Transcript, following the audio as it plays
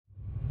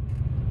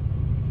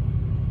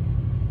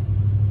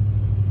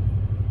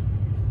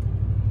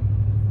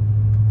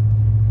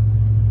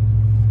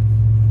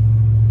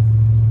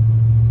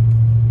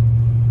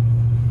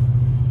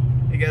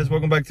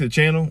welcome back to the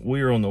channel.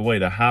 We are on the way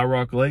to High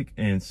Rock Lake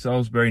in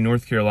Salisbury,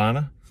 North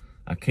Carolina.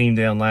 I came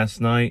down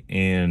last night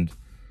and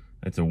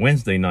it's a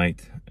Wednesday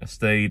night. I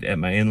stayed at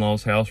my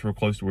in-laws house real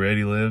close to where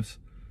Eddie lives.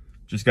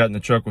 Just got in the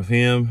truck with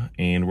him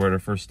and we're at our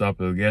first stop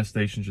at the gas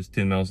station just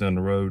 10 miles down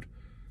the road.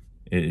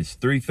 It is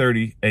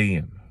 3:30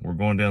 a.m. We're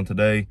going down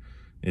today.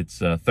 It's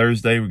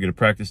Thursday. We get a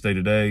practice day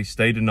today,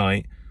 stay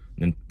tonight,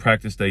 then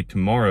practice day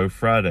tomorrow,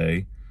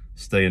 Friday,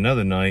 stay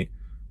another night,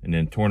 and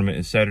then tournament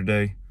is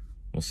Saturday.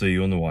 We'll see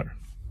you on the water.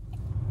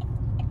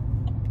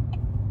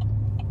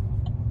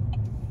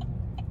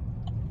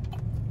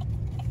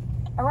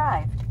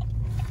 Arrived.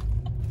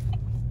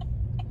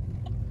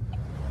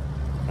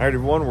 All right,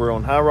 everyone, we're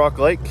on High Rock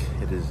Lake.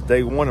 It is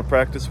day one of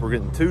practice. We're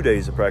getting 2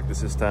 days of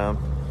practice this time.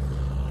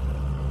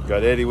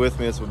 Got Eddie with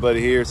me. That's my buddy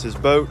here. It's his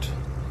boat.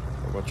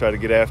 We're gonna try to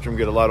get after him,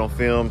 get a lot on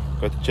film.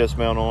 Got the chest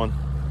mount on.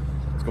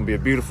 It's gonna be a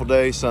beautiful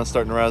day. Sun's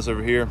starting to rise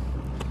over here.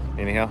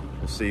 Anyhow,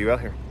 we'll see you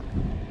out here.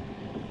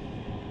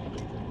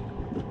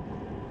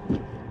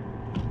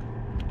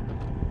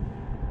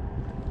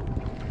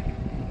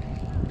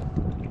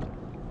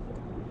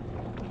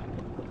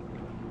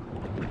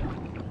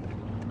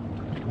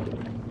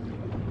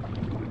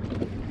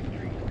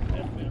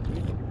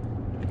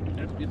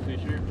 That's a good fish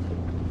here.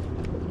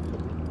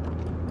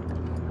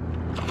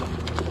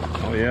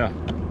 Oh yeah.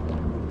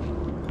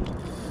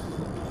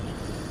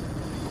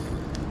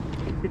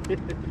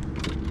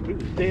 He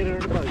was dead under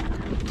the boat.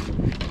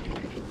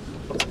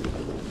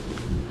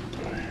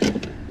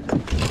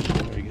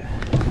 There you go.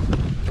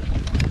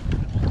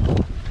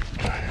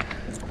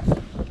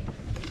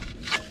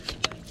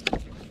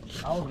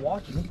 I was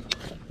watching him,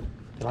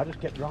 and I just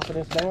kept dropping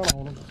this down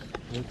on him,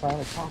 and he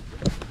finally popped it.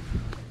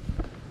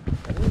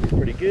 That was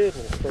pretty good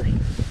when it first.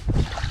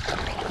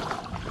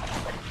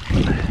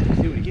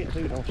 See what you get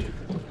too, don't you?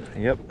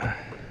 Yep.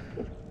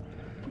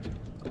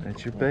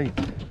 That's your bait.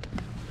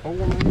 4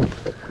 minutes,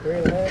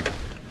 3.5.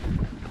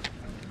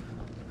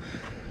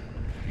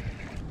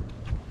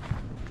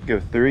 Go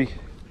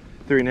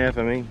 3.5,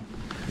 I mean.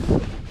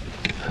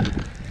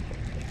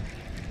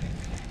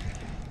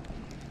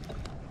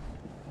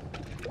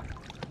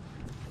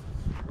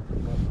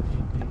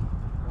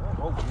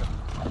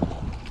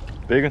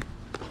 Big one?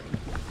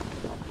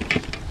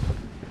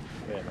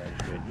 Yeah,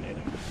 that's good, man.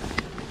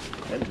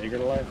 That's bigger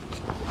than life.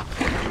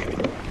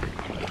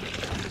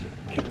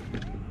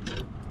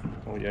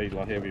 Oh yeah, he's a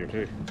lot heavier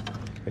too.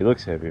 He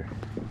looks heavier.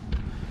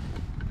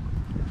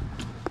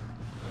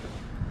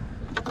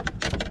 All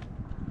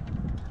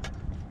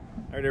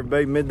right,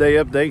 everybody, midday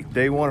update,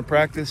 day one of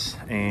practice,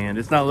 and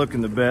it's not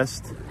looking the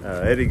best.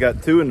 Eddie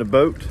got 2 in the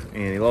boat,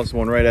 and he lost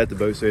 1 right at the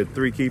boat, so he had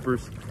 3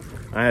 keepers.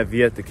 I have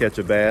yet to catch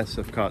a bass.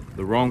 I've caught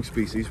the wrong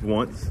species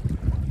once,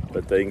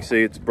 but you can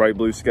see it's bright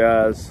blue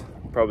skies,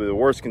 probably the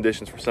worst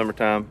conditions for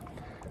summertime.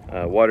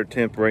 Water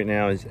temp right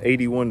now is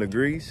 81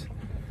 degrees.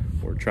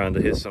 We're trying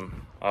to hit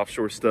some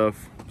offshore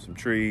stuff, some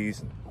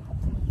trees.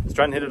 Just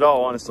trying to hit it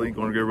all, honestly.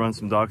 Going to go run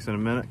some docks in a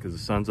minute because the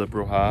sun's up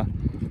real high.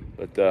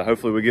 But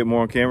hopefully we get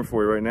more on camera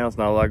for you. Right now it's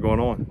not a lot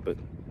going on, but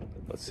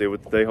let's see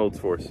what the day holds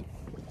for us.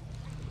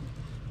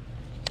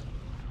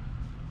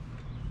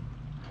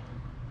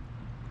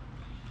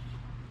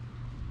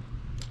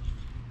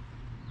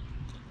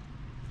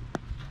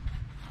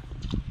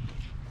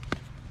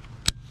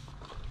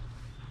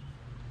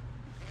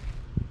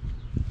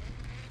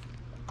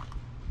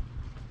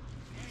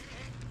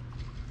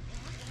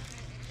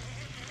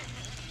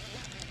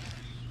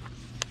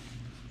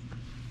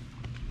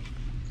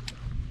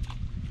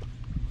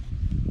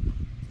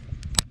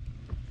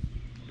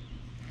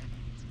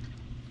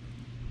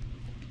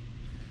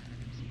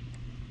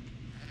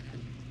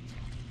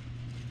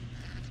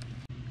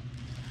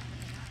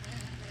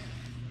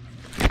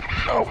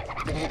 Oh.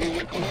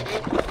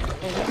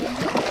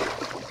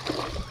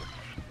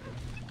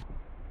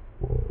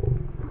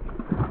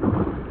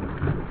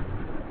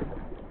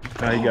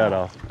 Now you got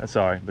off. That's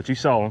all right, but you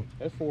saw him.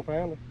 That's 4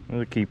 pounder.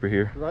 There's a keeper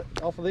here. Right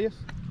off of this?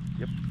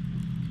 Yep.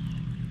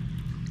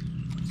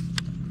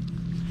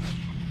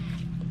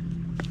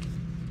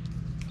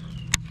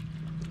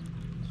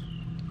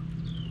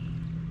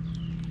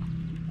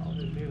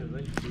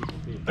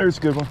 There's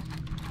a good one.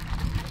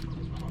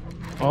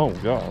 Oh,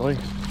 golly.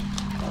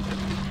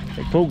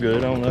 They pull good,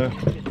 I don't know.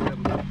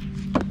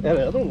 That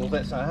other one was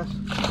that size.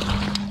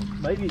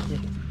 Maybe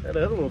that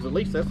other one was at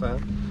least that size.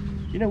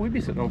 You know, we'd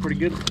be sitting on pretty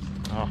good.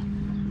 Oh,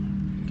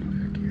 get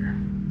back here.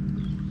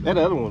 That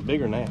other one was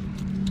bigger than that.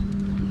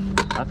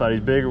 I thought he's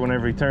bigger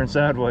whenever he turned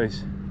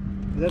sideways.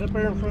 Is that up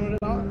there in front of the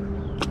dock?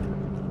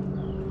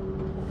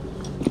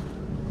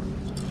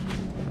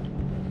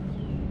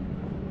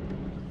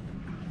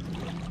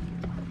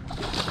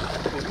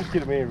 Let's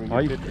get him in. Oh,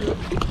 you...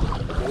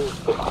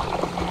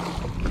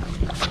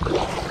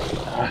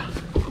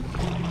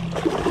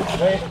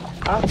 Man,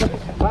 I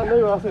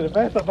knew. I said, if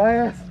that's a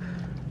bass,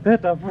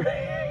 that's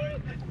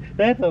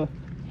a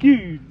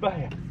huge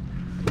bass.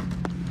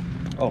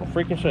 Oh, the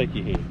freaking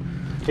shaky head.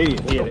 He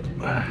didn't hit it.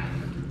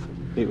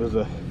 It was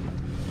a.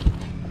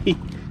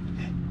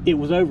 It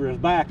was over his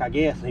back, I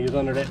guess, and he was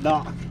under that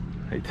dock.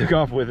 He took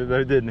off with it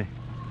though, didn't he?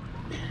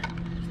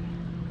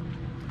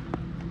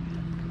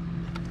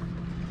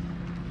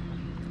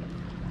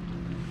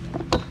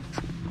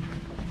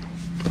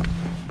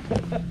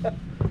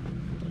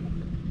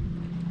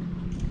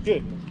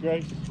 Goodness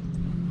gracious.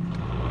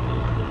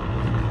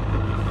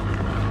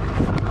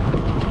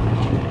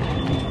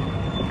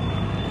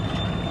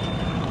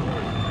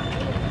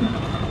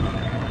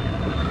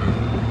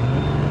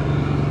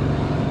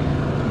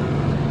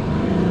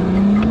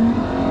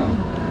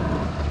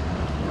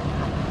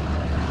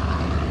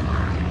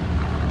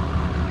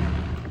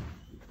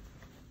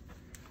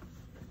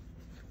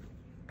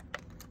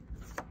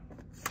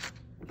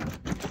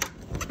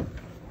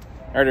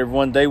 All right,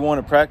 everyone, day one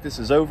of practice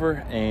is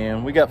over,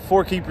 and we got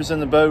 4 keepers in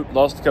the boat.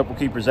 Lost a couple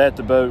keepers at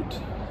the boat.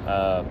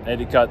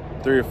 Eddie caught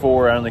 3 or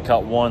 4. I only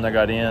caught 1 that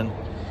got in.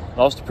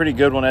 Lost a pretty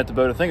good one at the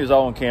boat. I think it was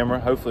all on camera.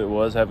 Hopefully it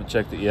was. Haven't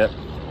checked it yet.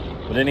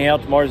 But anyhow,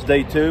 tomorrow's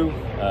day 2.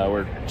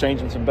 We're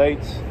changing some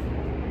baits.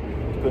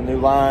 Put a new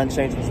line,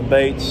 changing some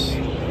baits.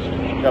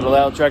 Got a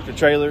loud tractor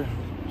trailer.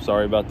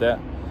 Sorry about that.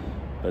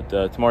 But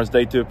tomorrow's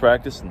day 2 of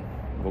practice, and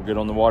we'll get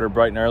on the water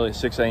bright and early at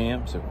 6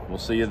 a.m. So we'll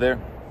see you there.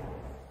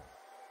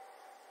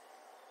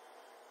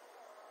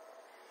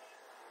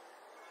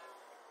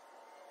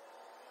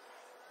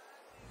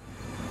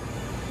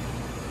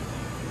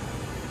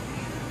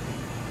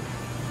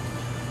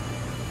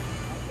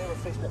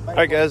 All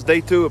right, guys,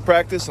 day 2 of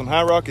practice on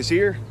High Rock is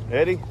here.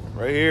 Eddie,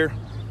 right here.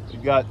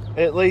 We've got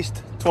at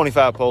least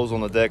 25 poles on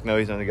the deck. No,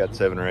 he's only got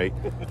 7 or 8.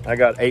 I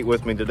got 8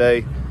 with me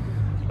today.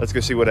 Let's go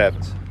see what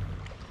happens.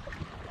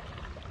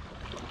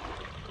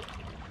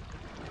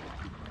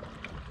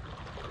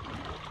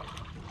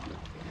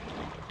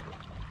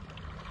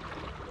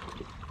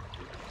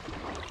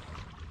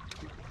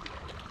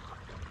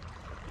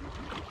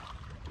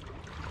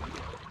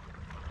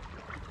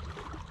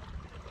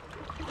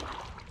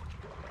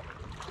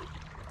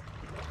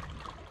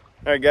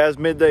 All right, guys,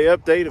 midday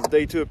update of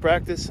day 2 of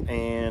practice,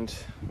 and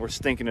we're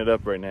stinking it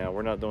up right now.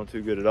 We're not doing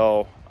too good at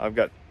all. I've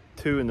got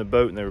 2 in the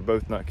boat, and they were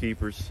both not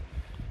keepers.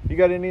 You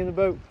got any in the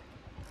boat?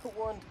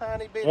 One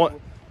tiny bit.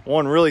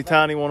 One really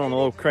tiny one on a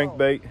little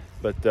crankbait,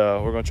 but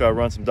we're gonna try to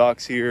run some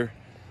docks here.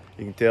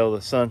 You can tell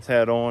the sun's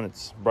hat on.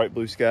 It's bright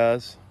blue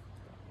skies.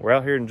 We're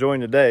out here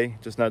enjoying the day,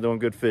 just not doing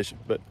good fishing.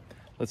 But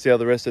let's see how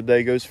the rest of the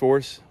day goes for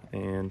us.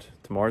 And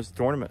tomorrow's the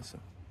tournament, so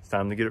it's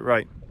time to get it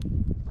right.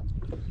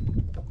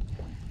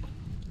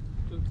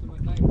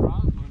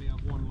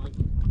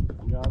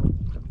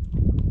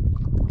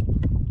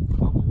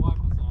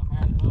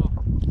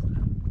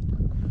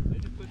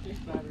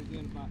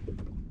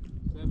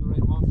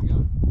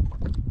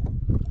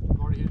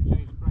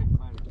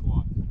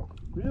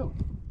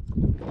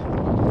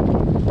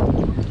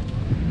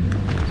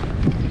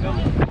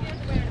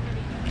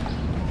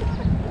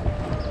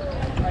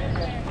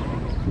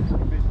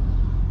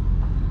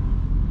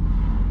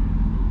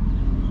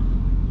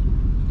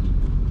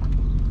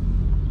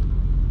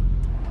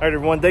 All right,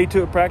 everyone, day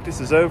 2 of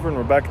practice is over, and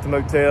we're back at the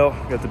motel.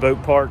 Got the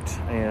boat parked,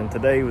 and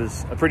today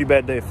was a pretty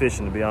bad day of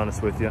fishing, to be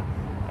honest with you.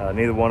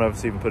 Neither one of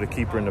us even put a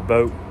keeper in the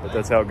boat, but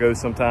that's how it goes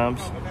sometimes.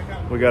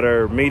 We got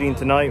our meeting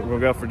tonight. We're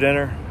gonna go out for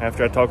dinner.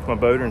 After I talk to my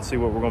boater and see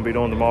what we're gonna be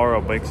doing tomorrow,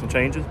 I'll make some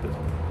changes, but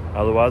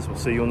otherwise, we'll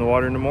see you in the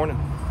water in the morning.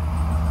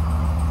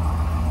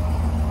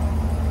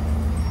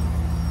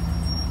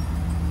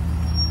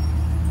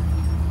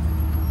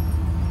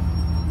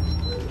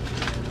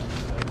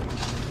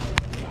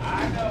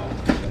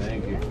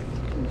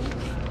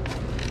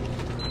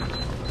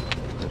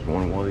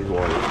 One of these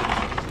waters.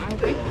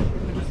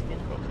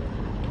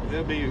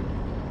 There'll be a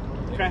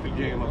traffic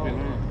jam up in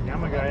there. Yeah,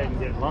 I'm gonna go ahead and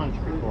get lunch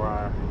before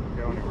I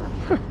go anywhere.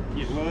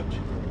 Get lunch?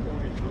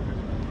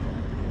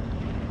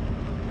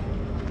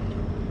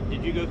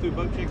 Did you go through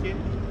boat check yet?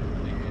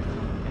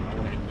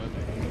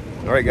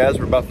 All right, guys,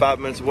 we're about 5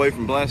 minutes away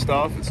from blast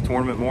off. It's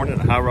tournament morning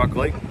at High Rock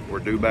Lake. We're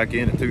due back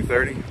in at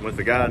 2:30 with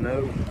the guy I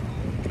know,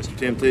 Mr.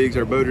 Tim Teagues,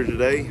 our boater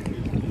today.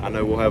 I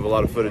know we'll have a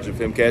lot of footage of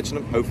him catching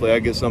them. Hopefully I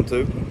get some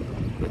too.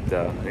 But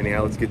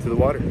anyhow, let's get to the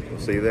water. We'll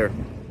see you there.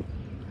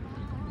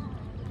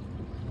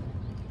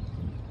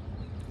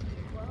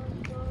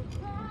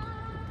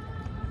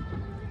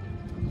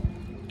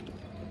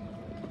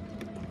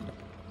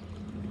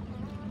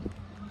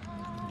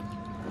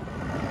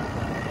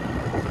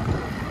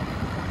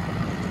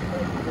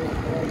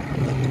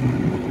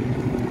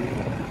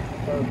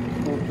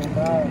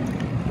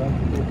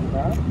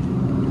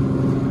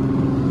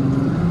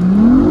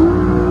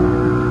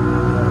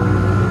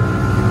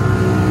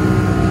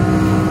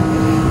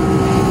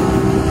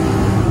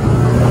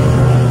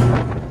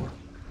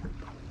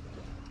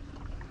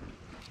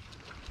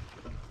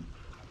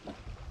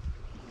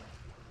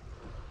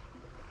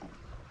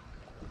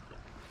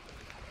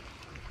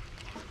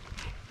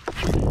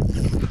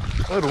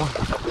 Little one.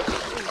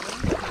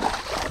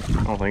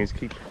 I don't think he's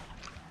keeping.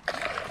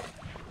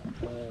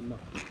 No.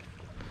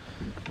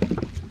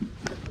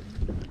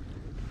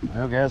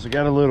 Well, guys, we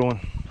got a little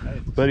one,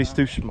 but he's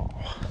too small.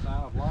 I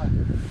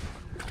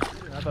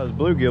thought it was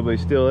bluegill, but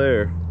he's still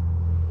there.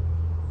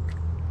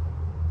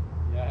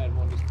 Yeah, I had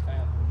one just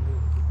passed.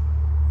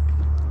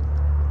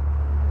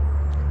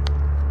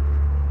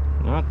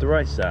 not the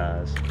right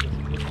size.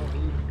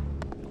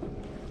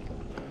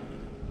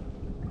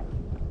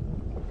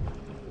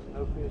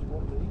 No fish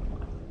won't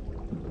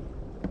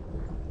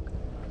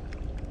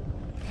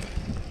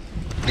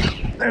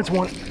eat. There's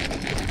one.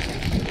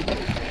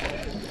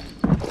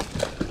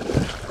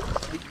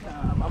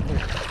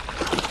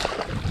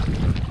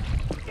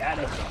 Got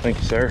it. Thank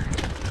you, sir.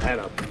 Had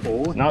a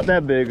boy. Not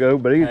that big, though,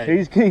 but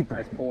he's keeper.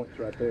 That's points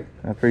right there.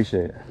 I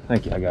appreciate it.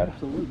 Thank you. I got it.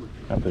 Absolutely.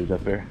 I'll put it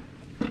up there.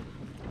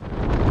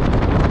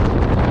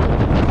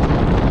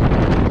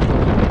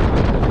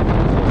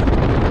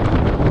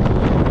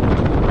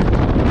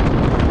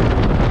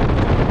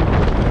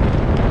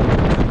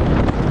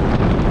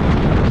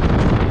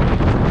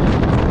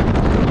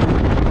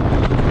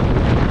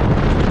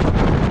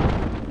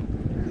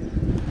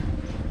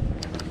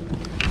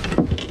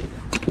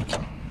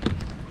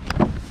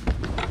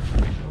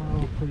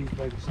 Pretty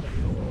big snake.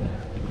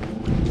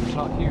 It's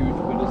not huge,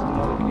 but it's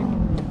another keeper.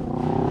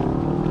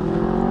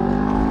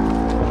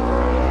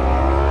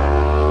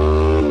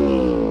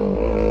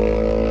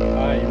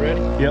 Alright, you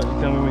ready? Yep,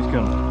 tell me when he's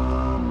coming.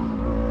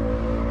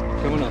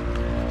 Coming up.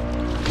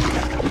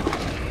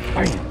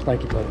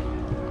 Thank you, buddy.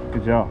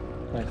 Good job.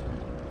 Thanks.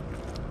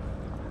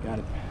 Got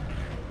it.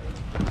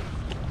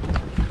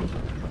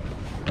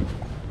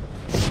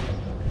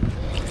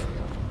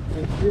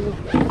 Thank you.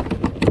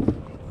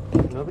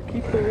 Another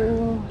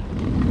keeper.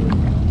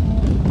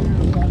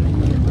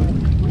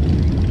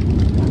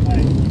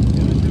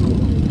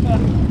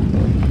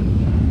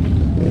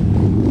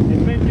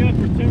 It's been good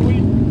for 2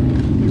 weeks.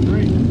 It's been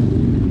great.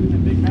 It's a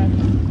big match.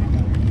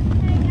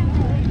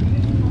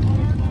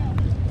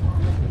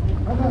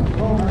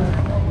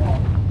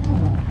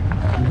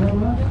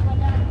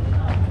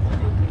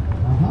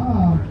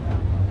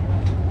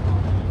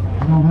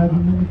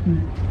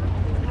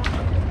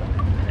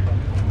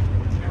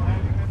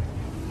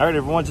 All right,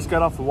 everyone, just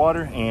got off the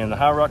water and the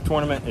High Rock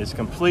tournament is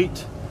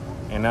complete.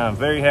 And I'm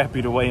very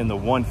happy to weigh in the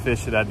one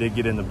fish that I did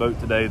get in the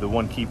boat today, the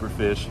one keeper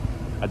fish.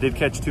 I did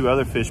catch 2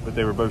 other fish, but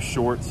they were both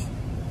shorts.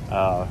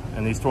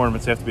 And these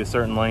tournaments have to be a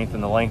certain length,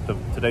 and the length of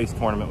today's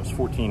tournament was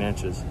 14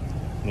 inches.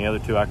 And the other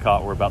 2 I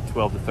caught were about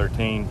 12 to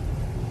 13.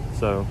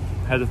 So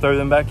had to throw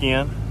them back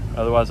in.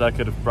 Otherwise I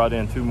could have brought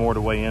in 2 more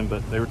to weigh in,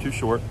 but they were too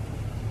short.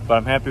 But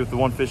I'm happy with the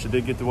one fish that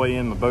did get to weigh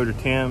in. My boater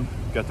Tim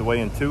got to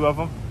weigh in 2 of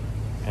them.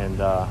 And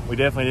we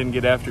definitely didn't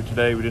get after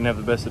today. We didn't have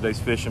the best of days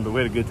fishing, but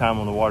we had a good time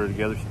on the water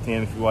together.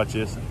 Tim, if you watch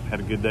this, had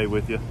a good day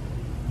with you.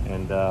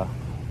 And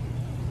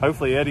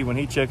hopefully Eddie, when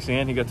he checks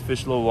in, he got to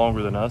fish a little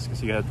longer than us because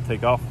he had to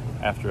take off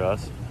after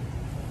us.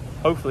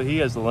 Hopefully he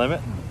has the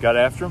limit and got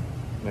after him.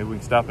 Maybe we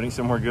can stop and eat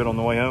somewhere good on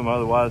the way home.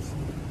 Otherwise,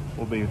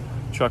 we'll be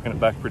trucking it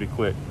back pretty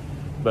quick.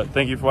 But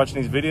thank you for watching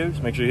these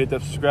videos. Make sure you hit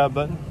that subscribe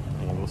button,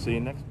 and we'll see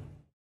you next time.